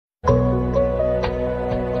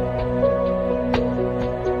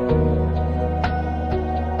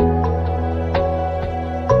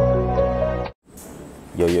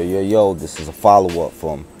yo, this is a follow-up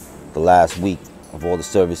from the last week of all the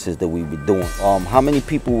services that we've been doing. How many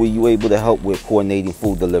people were you able to help with coordinating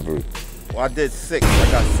food delivery? Well, I did 6.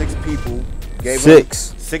 I got 6 people.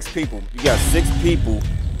 Six people. You got 6 people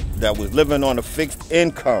that was living on a fixed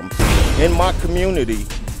income in my community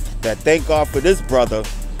that, thank God for this brother,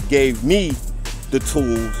 gave me the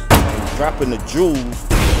tools and dropping the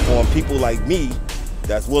jewels on people like me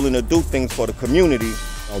that's willing to do things for the community.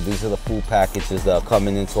 These are the food packages that are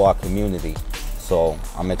coming into our community. So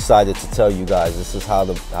I'm excited to tell you guys this is how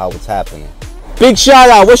it's happening. Big shout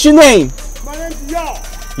out. What's your name? My name's Ya.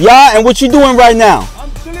 Ya, and what you doing right now? I'm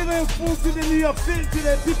delivering food to the New York City, to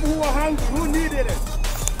the people who are hungry, who needed it.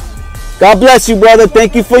 God bless you, brother.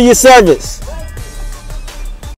 Thank you for your service.